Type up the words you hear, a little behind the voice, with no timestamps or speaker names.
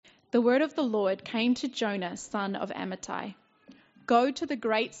The word of the Lord came to Jonah, son of Amittai. Go to the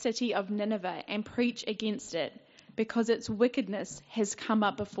great city of Nineveh and preach against it, because its wickedness has come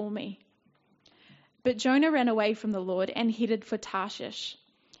up before me. But Jonah ran away from the Lord and headed for Tarshish.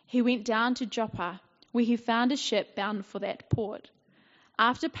 He went down to Joppa, where he found a ship bound for that port.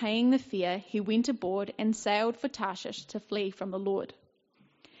 After paying the fare, he went aboard and sailed for Tarshish to flee from the Lord.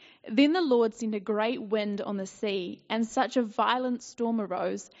 Then the Lord sent a great wind on the sea, and such a violent storm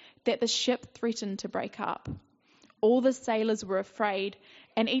arose that the ship threatened to break up. All the sailors were afraid,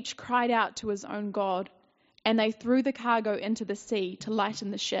 and each cried out to his own God, and they threw the cargo into the sea to lighten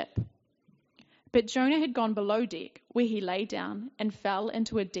the ship. But Jonah had gone below deck, where he lay down and fell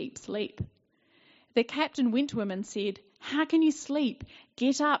into a deep sleep. The captain went to him and said, "How can you sleep?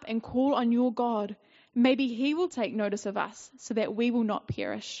 Get up and call on your God. Maybe he will take notice of us, so that we will not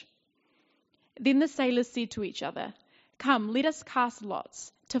perish." Then the sailors said to each other, "Come, let us cast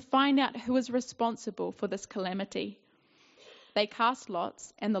lots to find out who is responsible for this calamity." They cast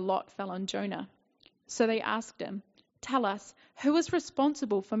lots, and the lot fell on Jonah. So they asked him, "Tell us, who is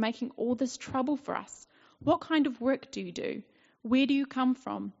responsible for making all this trouble for us? What kind of work do you do? Where do you come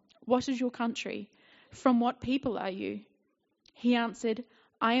from? What is your country? From what people are you?" He answered,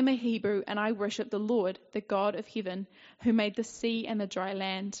 "I am a Hebrew, and I worship the Lord, the God of heaven, who made the sea and the dry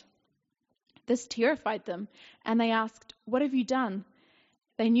land." This terrified them, and they asked, "What have you done?"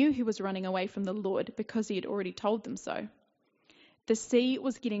 They knew he was running away from the Lord because he had already told them so. The sea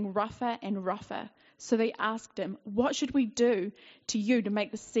was getting rougher and rougher, so they asked him, "What should we do to you to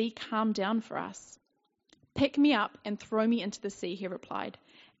make the sea calm down for us?" "Pick me up and throw me into the sea," he replied,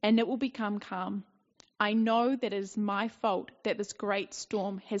 "and it will become calm. I know that it is my fault that this great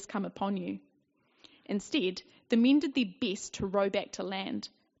storm has come upon you." Instead, the men did their best to row back to land,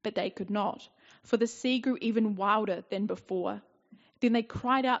 but they could not, for the sea grew even wilder than before. Then they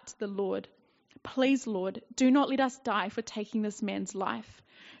cried out to the Lord, "Please, Lord, do not let us die for taking this man's life.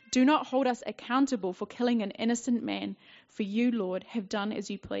 Do not hold us accountable for killing an innocent man, for you, Lord, have done as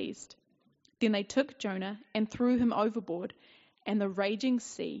you pleased." Then they took Jonah and threw him overboard, and the raging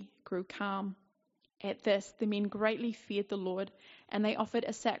sea grew calm. At this, the men greatly feared the Lord, and they offered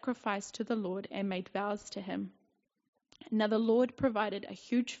a sacrifice to the Lord and made vows to him. Now the Lord provided a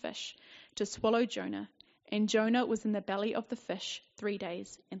huge fish to swallow Jonah, and Jonah was in the belly of the fish 3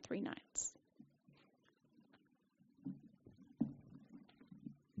 days and 3 nights.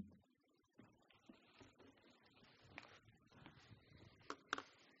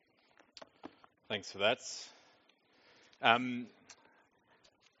 Thanks for that.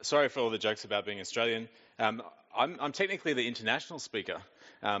 Sorry for all the jokes about being Australian. I'm technically the international speaker,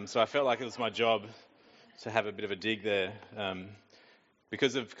 so I felt like it was my job to have a bit of a dig there.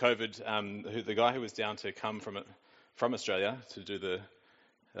 Because of COVID, the guy who was down to come from Australia to do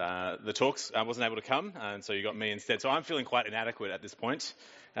the talks wasn't able to come, and so you got me instead. So I'm feeling quite inadequate at this point,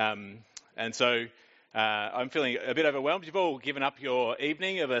 and so I'm feeling a bit overwhelmed. You've all given up your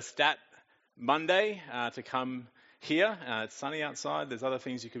evening of a stat Monday to come here. It's sunny outside. There's other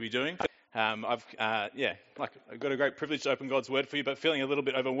things you could be doing. I've got a great privilege to open God's word for you, but feeling a little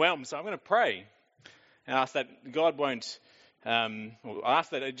bit overwhelmed. So I'm going to pray and ask that God won't.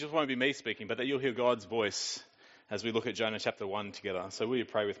 Ask that it just won't be me speaking, but that you'll hear God's voice as we look at Jonah chapter 1 together. So will you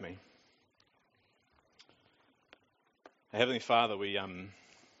pray with me? Heavenly Father, we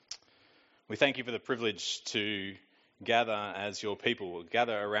thank you for the privilege to gather as your people,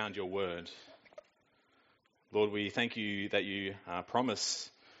 gather around your word. Lord, we thank you that you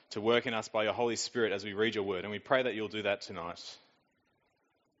promise to work in us by your Holy Spirit as we read your word, and we pray that you'll do that tonight.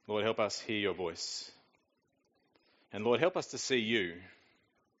 Lord, help us hear your voice. And Lord, help us to see you.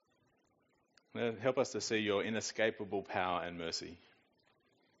 Help us to see your inescapable power and mercy.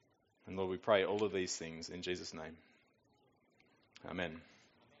 And Lord, we pray all of these things in Jesus' name. Amen.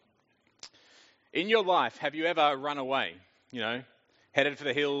 In your life, have you ever run away? Headed for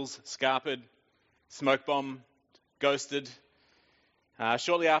the hills, scarpered, smoke bomb, ghosted.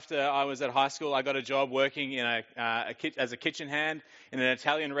 Shortly after I was at high school, I got a job working in as a kitchen hand in an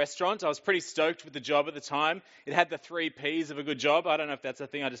Italian restaurant. I was pretty stoked with the job at the time. It had the 3 Ps of a good job. I don't know if that's a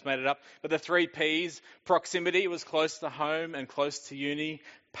thing, I just made it up. But the 3 Ps, proximity, it was close to home and close to uni.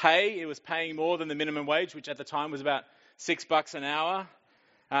 Pay, it was paying more than the minimum wage, which at the time was about $6 an hour.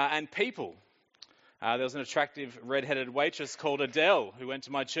 And people. There was an attractive red-headed waitress called Adele who went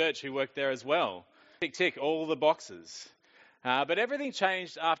to my church, who worked there as well. Tick, tick, all the boxes. But everything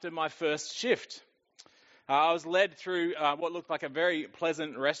changed after my first shift. I was led through what looked like a very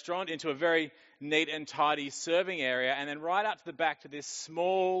pleasant restaurant into a very neat and tidy serving area, and then right out to the back to this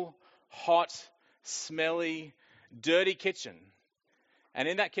small, hot, smelly, dirty kitchen. And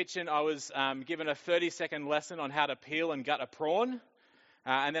in that kitchen, I was given a 30-second lesson on how to peel and gut a prawn.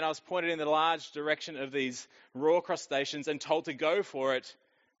 And then I was pointed in the large direction of these raw crustaceans and told to go for it.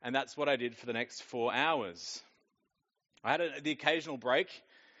 And that's what I did for the next 4 hours. I had the occasional break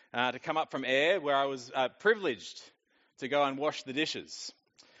to come up from air where I was privileged to go and wash the dishes.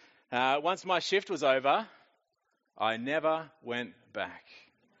 Once my shift was over, I never went back.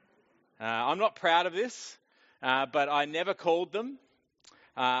 I'm not proud of this, but I never called them.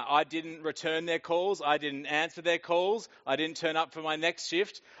 I didn't return their calls. I didn't answer their calls. I didn't turn up for my next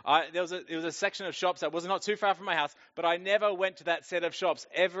shift. There was a section of shops that was not too far from my house, but I never went to that set of shops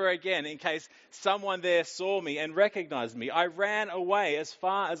ever again in case someone there saw me and recognized me. I ran away as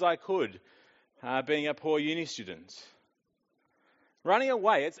far as I could, being a poor uni student. Running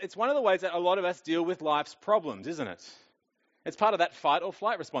away, it's one of the ways that a lot of us deal with life's problems, isn't it? It's part of that fight or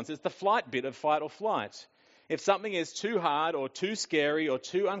flight response. It's the flight bit of fight or flight. If something is too hard or too scary or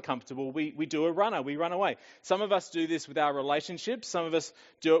too uncomfortable, we do a runner, we run away. Some of us do this with our relationships. Some of us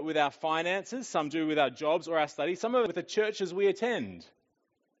do it with our finances. Some do it with our jobs or our studies. Some of it with the churches we attend.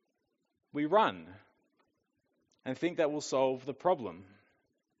 We run and think that will solve the problem.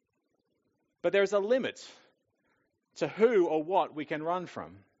 But there is a limit to who or what we can run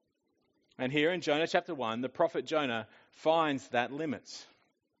from. And here in Jonah chapter 1, the prophet Jonah finds that limit.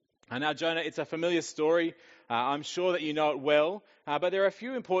 And now Jonah, it's a familiar story. I'm sure that you know it well. But there are a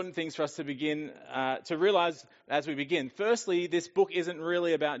few important things for us to begin to realize as we begin. Firstly, this book isn't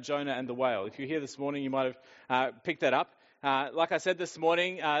really about Jonah and the whale. If you're here this morning, you might have picked that up. Like I said this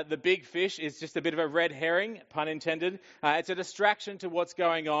morning, the big fish is just a bit of a red herring, pun intended. It's a distraction to what's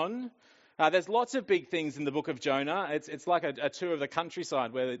going on. There's lots of big things in the book of Jonah. It's like a tour of the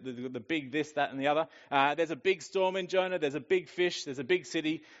countryside where the big this, that and the other. There's a big storm in Jonah. There's a big fish. There's a big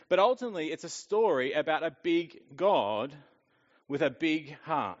city. But ultimately, it's a story about a big God with a big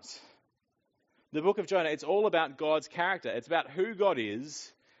heart. The book of Jonah, it's all about God's character. It's about who God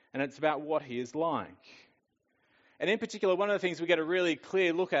is, and it's about what he is like. And in particular, one of the things we get a really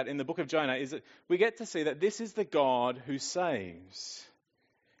clear look at in the book of Jonah is that we get to see that this is the God who saves.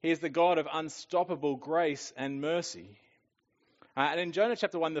 He is the God of unstoppable grace and mercy. And in Jonah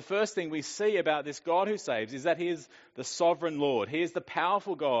chapter 1, the first thing we see about this God who saves is that he is the sovereign Lord. He is the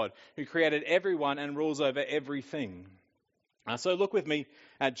powerful God who created everyone and rules over everything. So look with me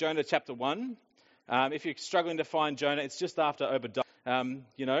at Jonah chapter 1. If you're struggling to find Jonah, it's just after Obadiah,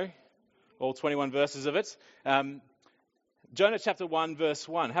 all 21 verses of it. Jonah chapter 1, verse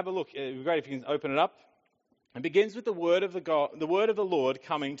 1. Have a look. It would be great if you can open it up. It begins with the word of the Lord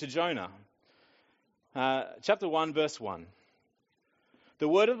coming to Jonah. Chapter 1, verse 1. The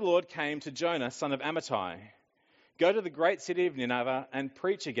word of the Lord came to Jonah, son of Amittai. Go to the great city of Nineveh and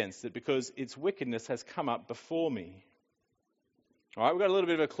preach against it, because its wickedness has come up before me. All right, we've got a little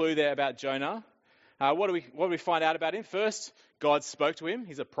bit of a clue there about Jonah. What do we find out about him? First, God spoke to him.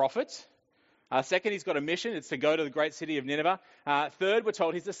 He's a prophet. Second, he's got a mission. It's to go to the great city of Nineveh. Third, we're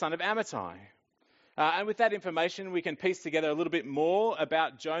told he's the son of Amittai. And with that information, we can piece together a little bit more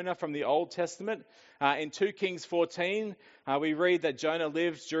about Jonah from the Old Testament. In 2 Kings 14, we read that Jonah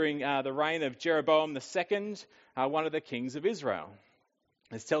lived during the reign of Jeroboam II, one of the kings of Israel.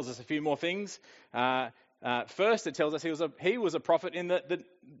 This tells us a few more things. First, it tells us he was a prophet in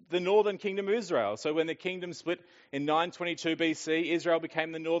the northern kingdom of Israel. So when the kingdom split in 922 BC, Israel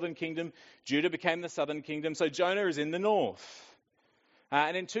became the northern kingdom, Judah became the southern kingdom. So Jonah is in the north.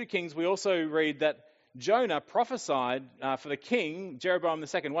 And in 2 Kings, we also read that Jonah prophesied for the king, Jeroboam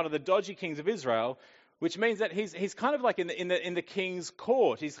II, one of the dodgy kings of Israel, which means that he's kind of like in the king's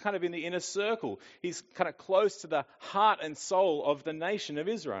court. He's kind of in the inner circle. He's kind of close to the heart and soul of the nation of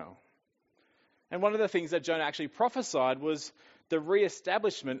Israel. And one of the things that Jonah actually prophesied was the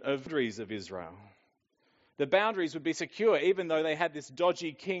re-establishment of boundaries of Israel. The boundaries would be secure even though they had this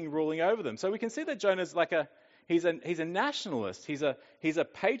dodgy king ruling over them. So we can see that Jonah's like he's a nationalist. He's a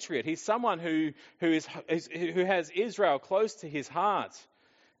patriot. He's someone who has Israel close to his heart.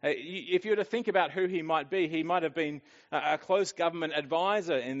 If you were to think about who he might have been a close government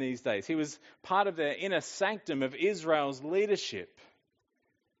advisor in these days. He was part of the inner sanctum of Israel's leadership.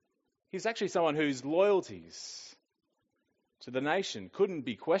 He's actually someone whose loyalties to the nation couldn't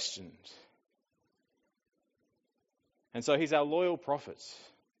be questioned. And so he's our loyal prophet.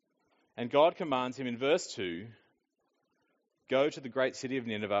 And God commands him in verse 2, go to the great city of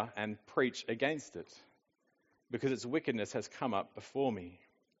Nineveh and preach against it, because its wickedness has come up before me.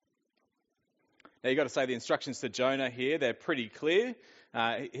 Now you've got to say the instructions to Jonah here, they're pretty clear.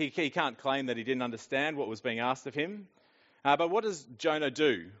 He can't claim that he didn't understand what was being asked of him. But what does Jonah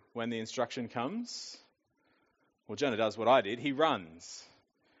do when the instruction comes? Well, Jonah does what I did. He runs.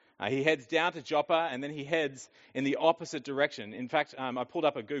 He heads down to Joppa, and then he heads in the opposite direction. In fact, I pulled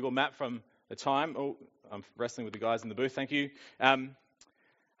up a Google map from the time. Oh, I'm wrestling with the guys in the booth. Thank you.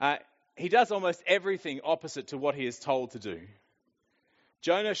 He does almost everything opposite to what he is told to do.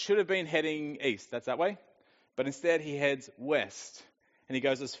 Jonah should have been heading east. That's that way. But instead, he heads west. And he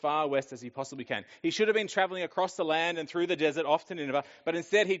goes as far west as he possibly can. He should have been traveling across the land and through the desert, off to Nineveh, but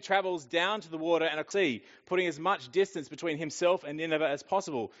instead he travels down to the water and a sea, putting as much distance between himself and Nineveh as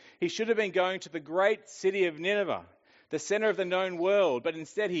possible. He should have been going to the great city of Nineveh, the center of the known world, but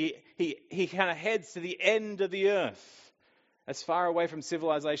instead he kind of heads to the end of the earth, as far away from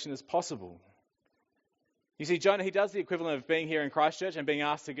civilization as possible. You see, Jonah, he does the equivalent of being here in Christchurch and being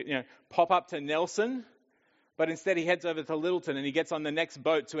asked to pop up to Nelson. But instead he heads over to Littleton and he gets on the next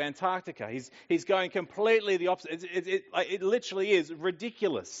boat to Antarctica. He's going completely the opposite. It literally is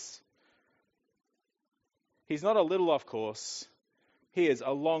ridiculous. He's not a little off course. He is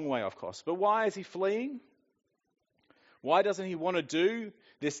a long way off course. But why is he fleeing? Why doesn't he want to do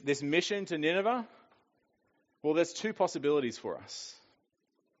this mission to Nineveh? Well, there's two possibilities for us.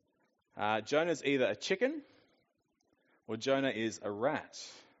 Jonah's either a chicken or Jonah is a rat.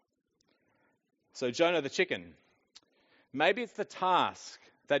 So Jonah the chicken. Maybe it's the task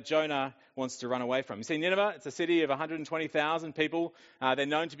that Jonah wants to run away from. You see, Nineveh, it's a city of 120,000 people. They're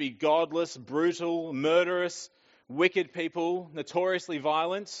known to be godless, brutal, murderous, wicked people, notoriously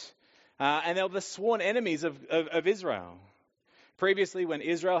violent. And they're the sworn enemies of Israel. Previously, when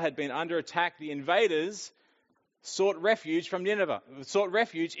Israel had been under attack, the invaders sought refuge in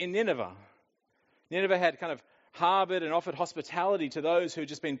Nineveh. Nineveh had kind of harbored and offered hospitality to those who had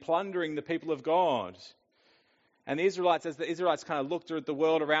just been plundering the people of God. And as the Israelites kind of looked at the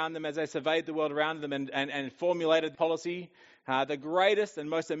world around them, as they surveyed the world around them and formulated policy, the greatest and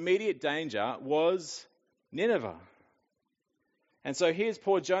most immediate danger was Nineveh. And so here's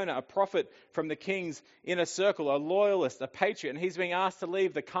poor Jonah, a prophet from the king's inner circle, a loyalist, a patriot, and he's being asked to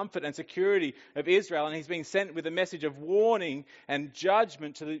leave the comfort and security of Israel, and he's being sent with a message of warning and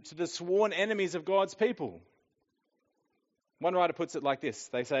judgment to the sworn enemies of God's people. One writer puts it like this.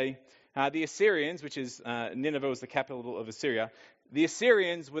 They say, the Assyrians, which is Nineveh was the capital of Assyria, the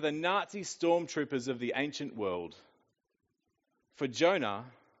Assyrians were the Nazi stormtroopers of the ancient world. For Jonah,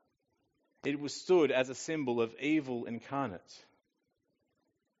 it was stood as a symbol of evil incarnate.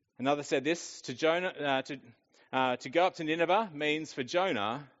 Another said this, to Jonah, to go up to Nineveh means for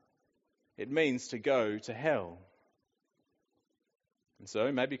Jonah, it means to go to hell. And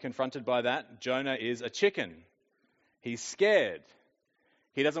so, maybe confronted by that, Jonah is a chicken. He's scared.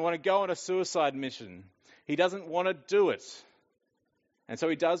 He doesn't want to go on a suicide mission. He doesn't want to do it. And so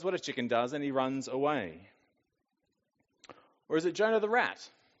he does what a chicken does and he runs away. Or is it Jonah the rat?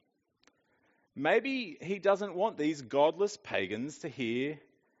 Maybe he doesn't want these godless pagans to hear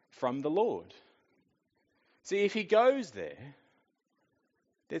from the Lord. See, if he goes there,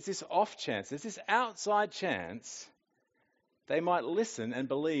 there's this off chance, there's this outside chance they might listen and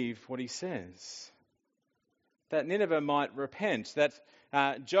believe what he says. That Nineveh might repent, that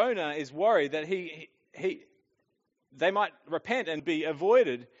Jonah is worried that they might repent and be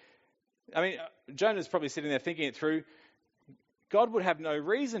avoided. I mean, Jonah's probably sitting there thinking it through. God would have no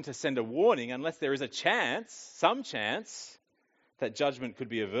reason to send a warning unless there is a chance, some chance, that judgment could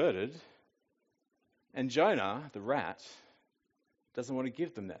be averted. And Jonah, the rat, doesn't want to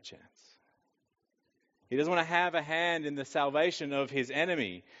give them that chance. He doesn't want to have a hand in the salvation of his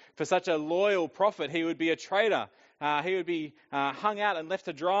enemy. For such a loyal prophet, he would be a traitor. He would be hung out and left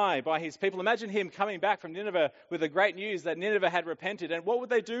to dry by his people. Imagine him coming back from Nineveh with the great news that Nineveh had repented. And what would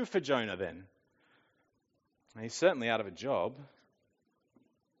they do for Jonah then? He's certainly out of a job.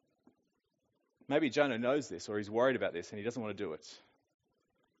 Maybe Jonah knows this or he's worried about this and he doesn't want to do it.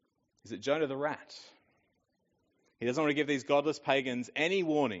 Is it Jonah the rat? He doesn't want to give these godless pagans any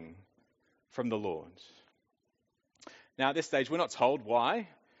warning from the Lord. Now, at this stage, we're not told why.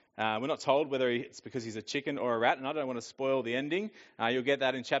 We're not told whether it's because he's a chicken or a rat, and I don't want to spoil the ending. You'll get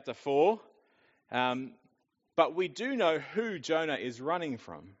that in chapter 4. But we do know who Jonah is running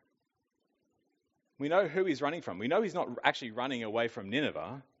from. We know who he's running from. We know he's not actually running away from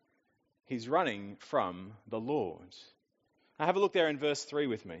Nineveh. He's running from the Lord. Now, have a look there in verse 3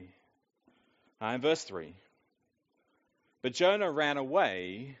 with me. In verse 3. But Jonah ran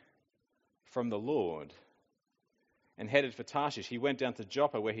away from the Lord and headed for Tarshish. He went down to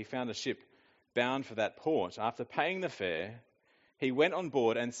Joppa where he found a ship bound for that port. After paying the fare, he went on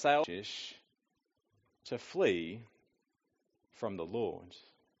board and sailed to Tarshish to flee from the Lord.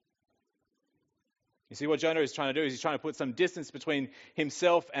 You see, what Jonah is trying to do is he's trying to put some distance between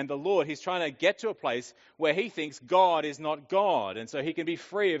himself and the Lord. He's trying to get to a place where he thinks God is not God, and so he can be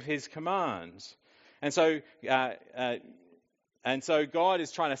free of his commands. And so God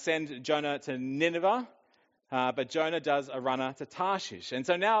is trying to send Jonah to Nineveh, but Jonah does a runner to Tarshish. And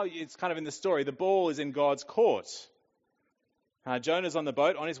so now it's kind of in the story, the ball is in God's court. Jonah's on the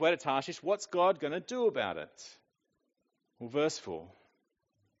boat on his way to Tarshish. What's God going to do about it? Well, verse 4.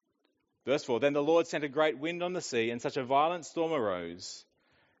 Verse 4, then the Lord sent a great wind on the sea, and such a violent storm arose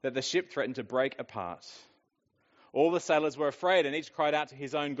that the ship threatened to break apart. All the sailors were afraid, and each cried out to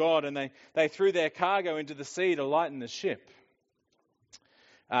his own God, and they threw their cargo into the sea to lighten the ship.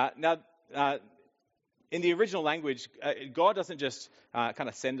 In the original language, God doesn't just kind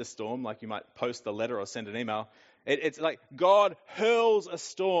of send a storm like you might post a letter or send an email. It's like God hurls a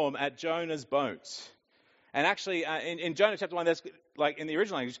storm at Jonah's boat. And actually, in Jonah chapter 1, there's, like in the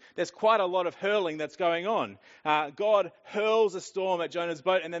original language, there's quite a lot of hurling that's going on. God hurls a storm at Jonah's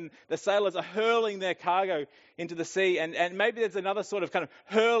boat, and then the sailors are hurling their cargo into the sea. And maybe there's another sort of kind of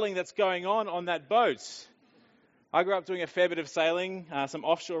hurling that's going on that boat. I grew up doing a fair bit of sailing, some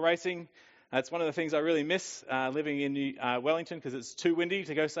offshore racing. It's one of the things I really miss living in Wellington because it's too windy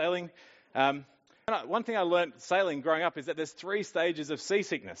to go sailing. One thing I learned sailing growing up is that there's 3 stages of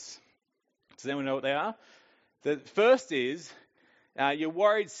seasickness. Does anyone know what they are? The first is you're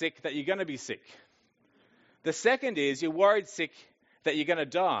worried sick that you're going to be sick. The second is you're worried sick that you're going to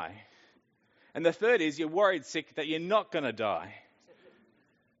die. And the third is you're worried sick that you're not going to die.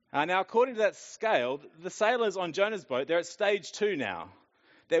 Now, according to that scale, the sailors on Jonah's boat, they're at stage 2 now.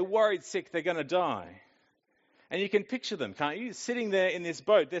 They're worried sick they're going to die. And you can picture them, can't you? Sitting there in this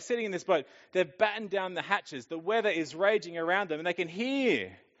boat. They're sitting in this boat. They've battened down the hatches. The weather is raging around them, and they can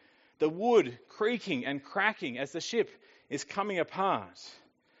hear the wood creaking and cracking as the ship is coming apart.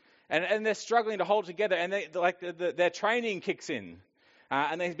 And they're struggling to hold together, and their training kicks in.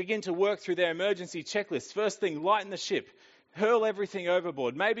 And they begin to work through their emergency checklist. First thing, lighten the ship. Hurl everything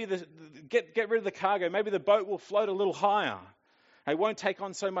overboard. Maybe get rid of the cargo. Maybe the boat will float a little higher. It won't take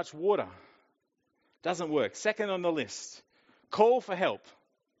on so much water. Doesn't work. Second on the list, call for help.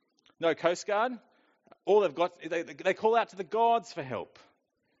 No Coast Guard. All they've got, they call out to the gods for help.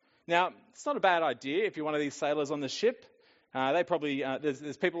 Now, it's not a bad idea if you're one of these sailors on the ship. They probably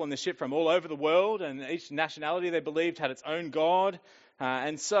there's people on the ship from all over the world, and each nationality they believed had its own god.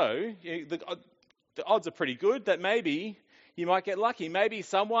 And so the odds are pretty good that maybe you might get lucky. Maybe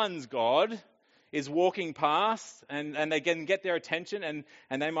someone's god is walking past, and they can get their attention,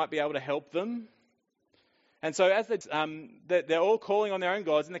 and they might be able to help them. And so as they're all calling on their own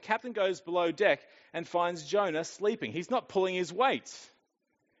gods, and the captain goes below deck and finds Jonah sleeping. He's not pulling his weight.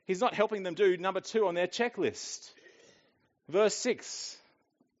 He's not helping them do number 2 on their checklist. Verse 6.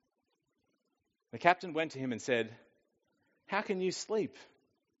 The captain went to him and said, "How can you sleep?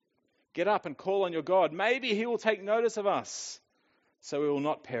 Get up and call on your God. Maybe he will take notice of us, so we will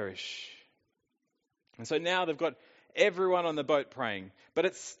not perish." And so now they've got everyone on the boat praying, but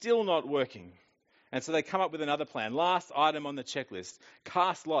it's still not working. And so they come up with another plan. Last item on the checklist,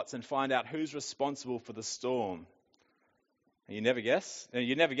 cast lots and find out who's responsible for the storm. And you never guess?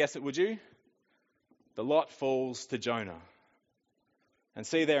 You'd never guess it, would you? The lot falls to Jonah. And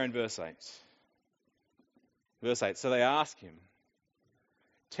see there in verse 8. Verse 8, so they ask him,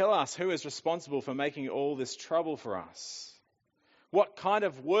 "Tell us who is responsible for making all this trouble for us. What kind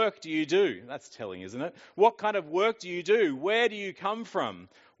of work do you do?" That's telling, isn't it? What kind of work do you do? Where do you come from?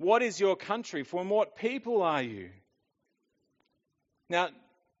 What is your country? From what people are you? Now,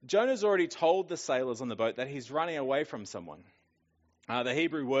 Jonah's already told the sailors on the boat that he's running away from someone. The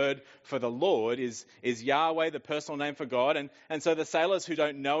Hebrew word for the Lord is Yahweh, the personal name for God. And so the sailors who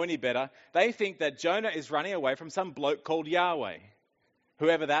don't know any better, they think that Jonah is running away from some bloke called Yahweh,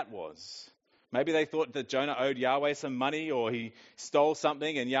 whoever that was. Maybe they thought that Jonah owed Yahweh some money, or he stole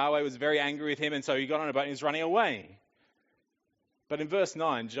something and Yahweh was very angry with him, and so he got on a boat and he's running away. But in verse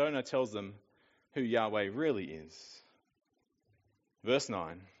 9, Jonah tells them who Yahweh really is. Verse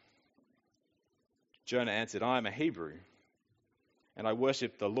 9, Jonah answered, "I am a Hebrew, and I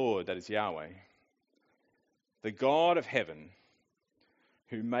worship the Lord," that is Yahweh, "the God of heaven,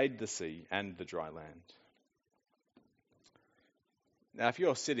 who made the sea and the dry land." Now, if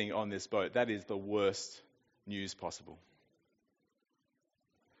you're sitting on this boat, that is the worst news possible.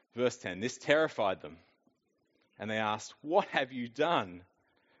 Verse 10, this terrified them, and they asked, "What have you done?"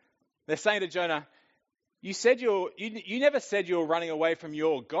 They're saying to Jonah, you never said you were running away from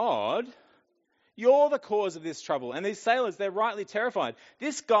your God. You're the cause of this trouble. And these sailors, they're rightly terrified.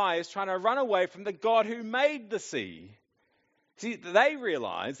 This guy is trying to run away from the God who made the sea. See, they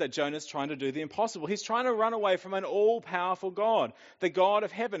realize that Jonah's trying to do the impossible. He's trying to run away from an all-powerful God, the God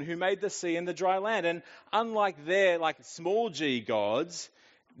of heaven who made the sea and the dry land. And unlike their small g gods,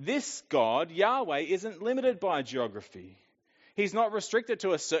 this God, Yahweh, isn't limited by geography. He's not restricted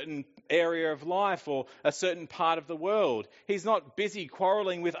to a certain area of life or a certain part of the world. He's not busy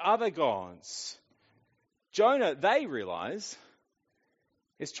quarreling with other gods. Jonah, they realize,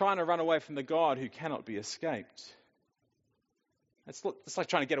 is trying to run away from the God who cannot be escaped. It's like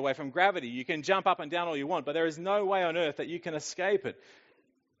trying to get away from gravity. You can jump up and down all you want, but there is no way on earth that you can escape it.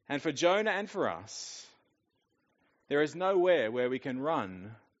 And for Jonah and for us, there is nowhere where we can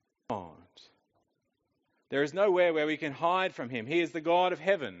run from God. There is nowhere where we can hide from him. He is the God of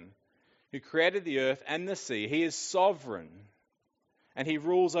heaven who created the earth and the sea. He is sovereign and he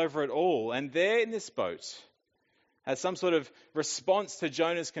rules over it all. And there in this boat, as some sort of response to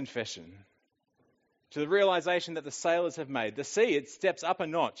Jonah's confession, to the realization that the sailors have made, the sea, it steps up a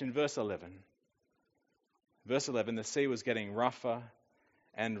notch in verse 11. Verse 11, the sea was getting rougher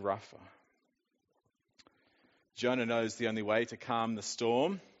and rougher. Jonah knows the only way to calm the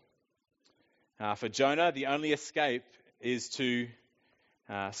storm. For Jonah, the only escape is to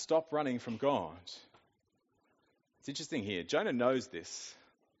stop running from God. It's interesting here. Jonah knows this.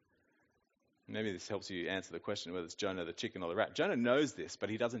 Maybe this helps you answer the question whether it's Jonah the chicken or the rat. Jonah knows this, but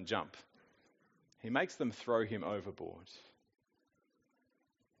he doesn't jump. He makes them throw him overboard.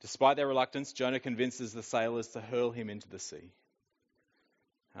 Despite their reluctance, Jonah convinces the sailors to hurl him into the sea.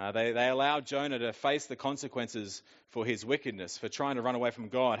 They allow Jonah to face the consequences for his wickedness, for trying to run away from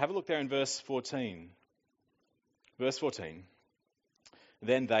God. Have a look there in verse 14. Verse 14.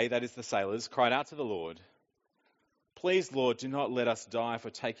 Then they, that is the sailors, cried out to the Lord, "Please, Lord, do not let us die for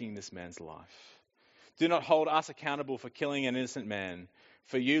taking this man's life. Do not hold us accountable for killing an innocent man,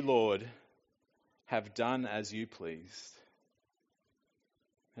 for you, Lord, have done as you pleased."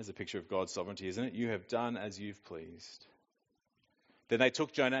 There's a picture of God's sovereignty, isn't it? You have done as you've pleased. Then they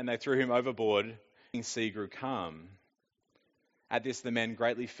took Jonah and they threw him overboard. The sea grew calm. At this, the men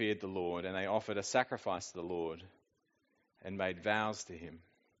greatly feared the Lord, and they offered a sacrifice to the Lord and made vows to him.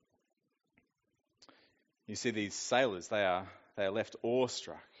 You see, these sailors, they are left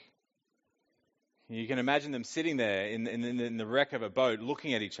awestruck. You can imagine them sitting there in the wreck of a boat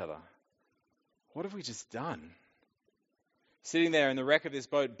looking at each other. What have we just done? Sitting there in the wreck of this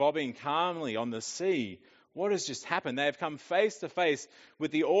boat, bobbing calmly on the sea. What has just happened? They have come face to face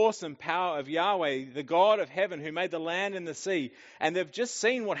with the awesome power of Yahweh, the God of heaven who made the land and the sea. And they've just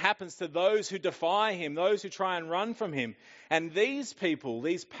seen what happens to those who defy him, those who try and run from him. And these people,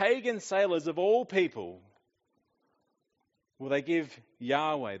 these pagan sailors of all people, will they give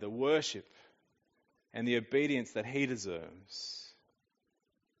Yahweh the worship and the obedience that he deserves?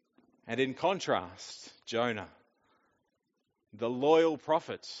 And in contrast, Jonah, the loyal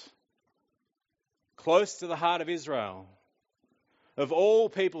prophet, close to the heart of Israel, of all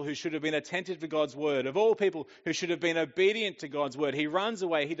people who should have been attentive to God's word, of all people who should have been obedient to God's word, he runs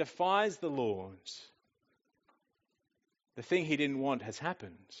away, he defies the Lord. The thing he didn't want has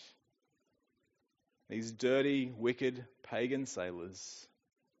happened. These dirty, wicked, pagan sailors,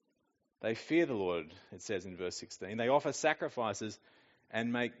 they fear the Lord, it says in verse 16. They offer sacrifices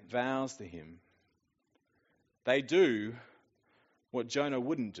and make vows to him. They do what Jonah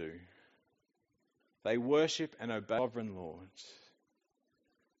wouldn't do. They worship and obey the sovereign Lord.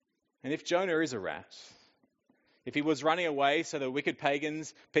 And if Jonah is a rat, if he was running away so the wicked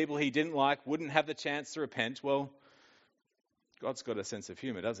pagans, people he didn't like, wouldn't have the chance to repent, well, God's got a sense of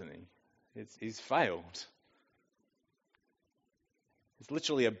humour, doesn't he? He's failed. It's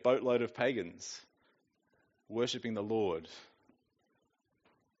literally a boatload of pagans worshipping the Lord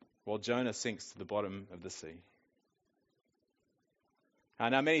while Jonah sinks to the bottom of the sea.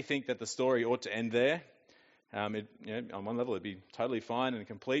 Now, many think that the story ought to end there. On one level, it'd be totally fine and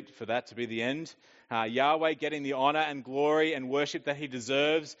complete for that to be the end. Yahweh getting the honour and glory and worship that he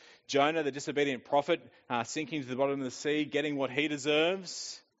deserves. Jonah, the disobedient prophet, sinking to the bottom of the sea, getting what he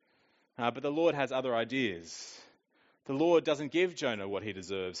deserves. But the Lord has other ideas. The Lord doesn't give Jonah what he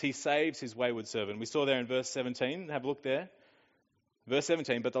deserves. He saves his wayward servant. We saw there in verse 17. Have a look there. Verse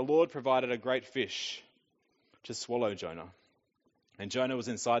 17, but the Lord provided a great fish to swallow Jonah. And Jonah was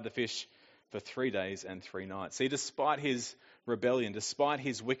inside the fish for 3 days and 3 nights. See, despite his rebellion, despite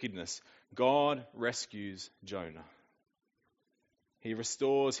his wickedness, God rescues Jonah. He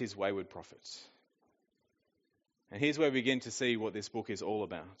restores his wayward prophets. And here's where we begin to see what this book is all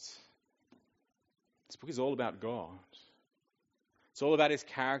about. This book is all about God. It's all about his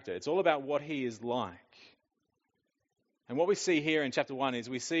character. It's all about what he is like. And what we see here in chapter 1 is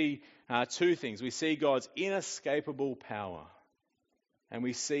we see two things. We see God's inescapable power. and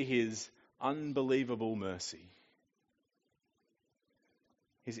we see his unbelievable mercy.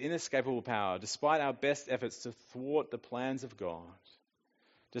 His inescapable power, despite our best efforts to thwart the plans of God,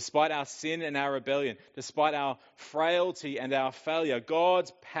 despite our sin and our rebellion, despite our frailty and our failure,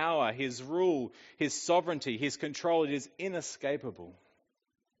 God's power, his rule, his sovereignty, his control, it is inescapable.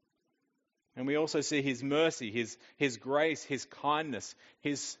 And we also see his mercy, his grace, his kindness,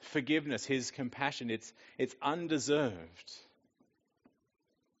 his forgiveness, his compassion. It's undeserved.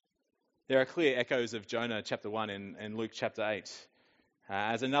 There are clear echoes of Jonah chapter 1 and Luke chapter 8.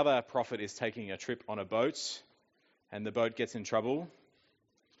 As another prophet is taking a trip on a boat, and the boat gets in trouble.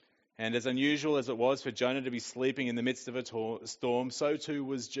 And as unusual as it was for Jonah to be sleeping in the midst of a storm, so too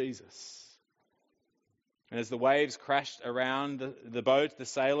was Jesus. And as the waves crashed around the boat, the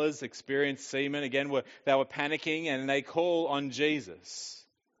sailors, experienced seamen, again, were panicking, and they call on Jesus.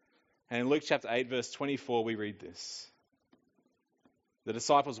 And in Luke chapter 8, verse 24, we read this. The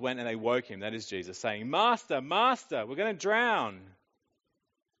disciples went and they woke him, that is Jesus, saying, "Master, Master, we're going to drown."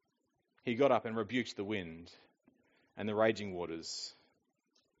 He got up and rebuked the wind and the raging waters.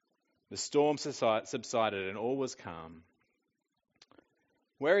 The storm subsided and all was calm.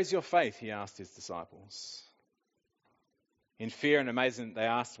 "Where is your faith?" he asked his disciples. In fear and amazement, they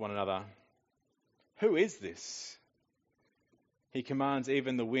asked one another, "Who is this? He commands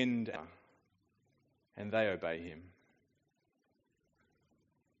even the wind, and they obey him."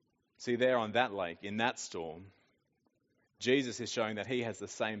 See, there on that lake, in that storm, Jesus is showing that he has the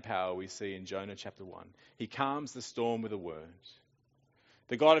same power we see in Jonah chapter 1. He calms the storm with a word.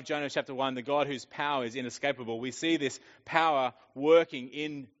 The God of Jonah chapter 1, the God whose power is inescapable, we see this power working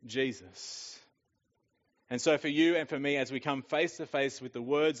in Jesus. And so for you and for me, as we come face to face with the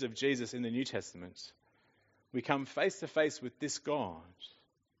words of Jesus in the New Testament, we come face to face with this God.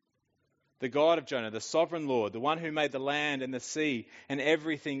 The God of Jonah, the sovereign Lord, the one who made the land and the sea and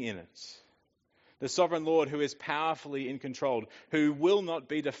everything in it. The sovereign Lord who is powerfully in control, who will not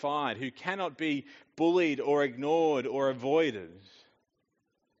be defied, who cannot be bullied or ignored or avoided.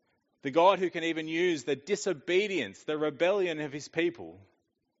 The God who can even use the disobedience, the rebellion of his people.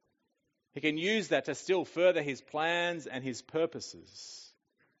 He can use that to still further his plans and his purposes.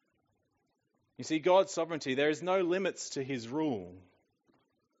 You see, God's sovereignty, there is no limits to his rule.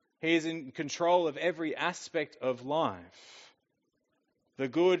 He is in control of every aspect of life. The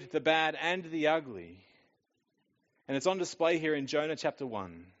good, the bad, and the ugly. And it's on display here in Jonah chapter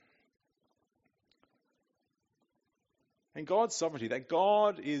 1. And God's sovereignty, that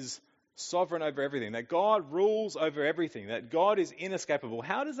God is sovereign over everything, that God rules over everything, that God is inescapable.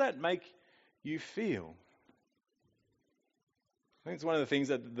 How does that make you feel? I think it's one of the things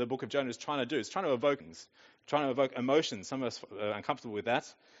that the book of Jonah is trying to do. It's trying to evoke emotions. Some of us are uncomfortable with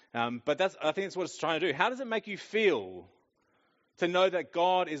that. But I think that's what it's trying to do. How does it make you feel to know that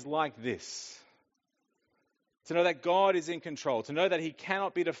God is like this? To know that God is in control, to know that he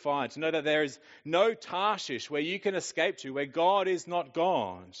cannot be defied, to know that there is no Tarshish where you can escape to, where God is not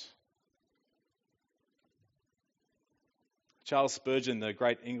God. Charles Spurgeon, the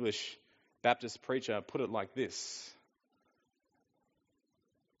great English Baptist preacher, put it like this.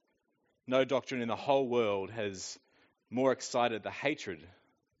 No doctrine in the whole world has more excited the hatred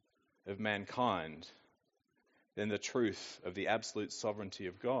of mankind than the truth of the absolute sovereignty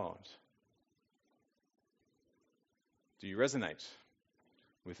of God. Do you resonate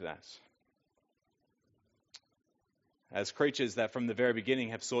with that? As creatures that from the very beginning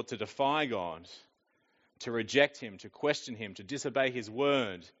have sought to defy God, to reject him, to question him, to disobey his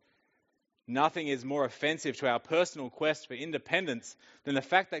word, nothing is more offensive to our personal quest for independence than the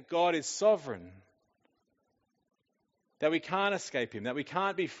fact that God is sovereign, that we can't escape him, that we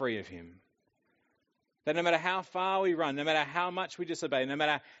can't be free of him. That no matter how far we run, no matter how much we disobey, no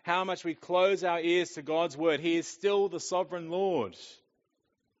matter how much we close our ears to God's word, he is still the sovereign Lord.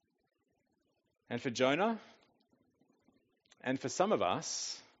 And for Jonah, and for some of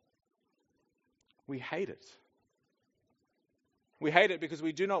us, we hate it. We hate it because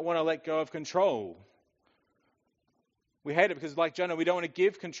we do not want to let go of control. We hate it because, like Jonah, we don't want to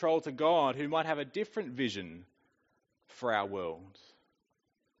give control to God, who might have a different vision for our world.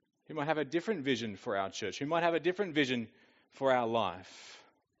 Who might have a different vision for our church, who might have a different vision for our life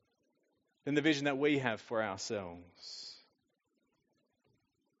than the vision that we have for ourselves.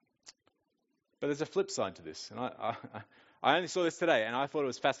 But there's a flip side to this, and I only saw this today, and I thought it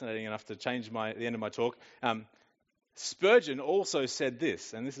was fascinating enough to change the end of my talk. Spurgeon also said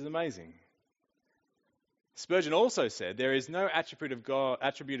this, and this is amazing. Spurgeon also said, there is no attribute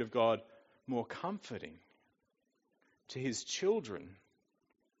of God more comforting to his children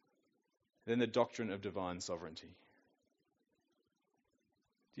than the doctrine of divine sovereignty.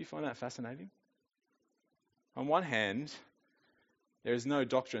 Do you find that fascinating? On one hand, there is no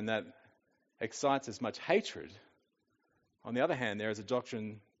doctrine that excites as much hatred. On the other hand, there is a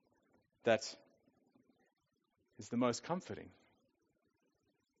doctrine that is the most comforting.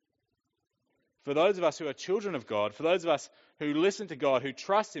 For those of us who are children of God, for those of us who listen to God, who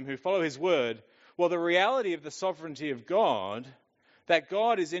trust Him, who follow His word, well, the reality of the sovereignty of God, that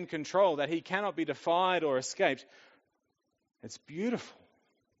God is in control, that He cannot be defied or escaped, it's beautiful.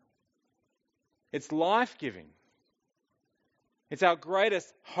 It's life-giving. It's our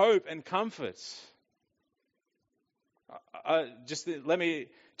greatest hope and comfort. Just let me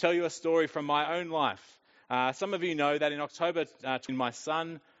tell you a story from my own life. Some of you know that in October, my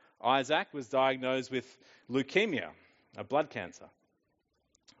son Isaac was diagnosed with leukemia, a blood cancer.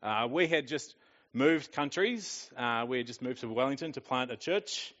 We had just moved countries. We had just moved to Wellington to plant a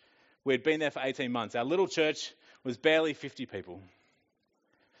church. We had been there for 18 months. Our little church was barely 50 people.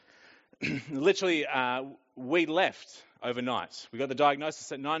 Literally, we left overnight. We got the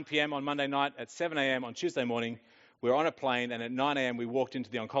diagnosis at 9 p.m. on Monday night. At 7 a.m. on Tuesday morning, we were on a plane, and at 9 a.m. we walked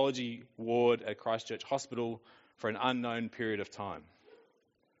into the oncology ward at Christchurch Hospital for an unknown period of time.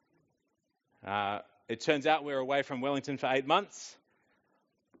 It turns out we were away from Wellington for 8 months.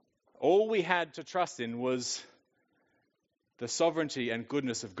 All we had to trust in was the sovereignty and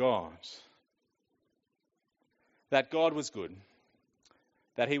goodness of God. That God was good,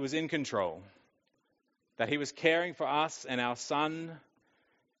 that He was in control, that He was caring for us and our son.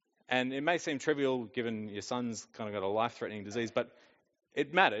 And it may seem trivial given your son's kind of got a life-threatening disease, but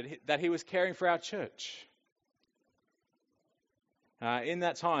it mattered that He was caring for our church. In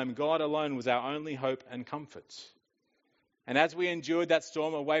that time, God alone was our only hope and comfort. And as we endured that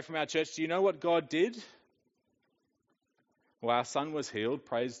storm away from our church, do you know what God did? Well, our son was healed.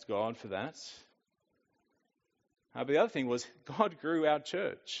 Praised God for that. But the other thing was God grew our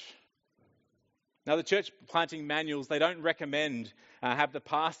church. Now, the church planting manuals, they don't recommend have the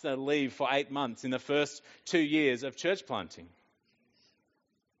pastor leave for 8 months in the first 2 years of church planting.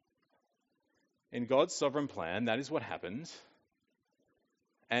 In God's sovereign plan, that is what happened.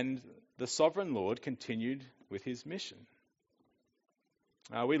 And the sovereign Lord continued with His mission.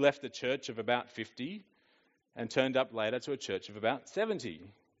 We left a church of about 50 and turned up later to a church of about 70.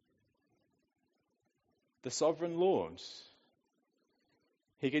 The sovereign Lord.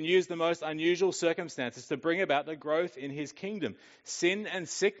 He can use the most unusual circumstances to bring about the growth in His kingdom. Sin and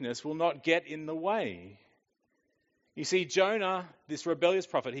sickness will not get in the way. You see, Jonah, this rebellious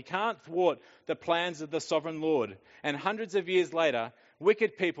prophet, he can't thwart the plans of the sovereign Lord. And hundreds of years later,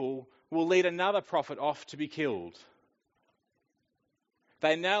 wicked people will lead another prophet off to be killed.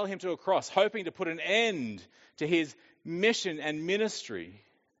 They nail him to a cross, hoping to put an end to his mission and ministry.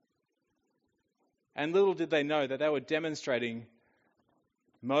 And little did they know that they were demonstrating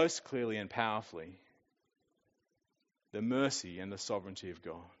most clearly and powerfully the mercy and the sovereignty of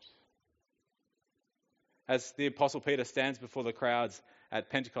God. As the Apostle Peter stands before the crowds at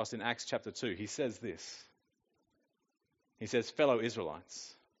Pentecost in Acts chapter 2, he says this. He says, "Fellow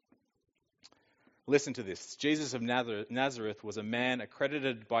Israelites, listen to this. Jesus of Nazareth was a man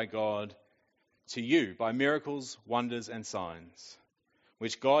accredited by God to you by miracles, wonders, and signs,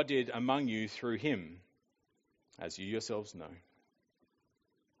 which God did among you through Him, as you yourselves know.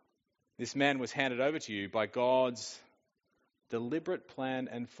 This man was handed over to you by God's deliberate plan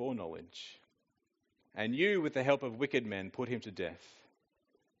and foreknowledge. And you, with the help of wicked men, put him to death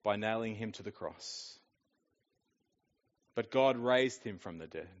by nailing him to the cross. But God raised him from the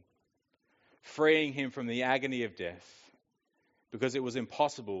dead, freeing him from the agony of death, because it was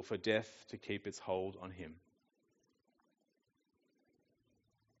impossible for death to keep its hold on him."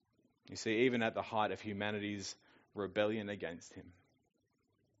 You see, even at the height of humanity's rebellion against Him,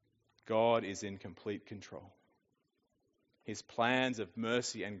 God is in complete control. His plans of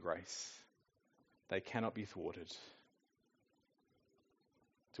mercy and grace, they cannot be thwarted.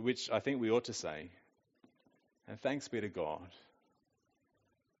 To which I think we ought to say, and thanks be to God,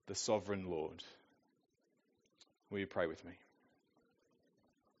 the sovereign Lord. Will you pray with me?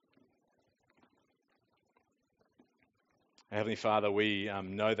 Heavenly Father, we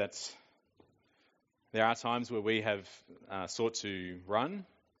know that there are times where we have sought to run,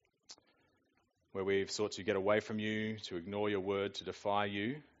 where we've sought to get away from you, to ignore your word, to defy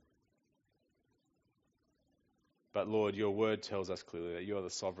you. But Lord, your word tells us clearly that you are the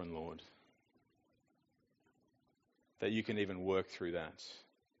sovereign Lord, that you can even work through that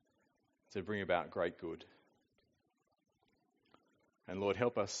to bring about great good. And Lord,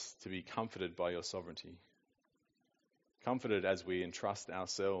 help us to be comforted by your sovereignty, comforted as we entrust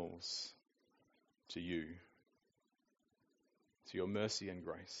ourselves to you. to your mercy and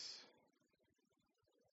grace.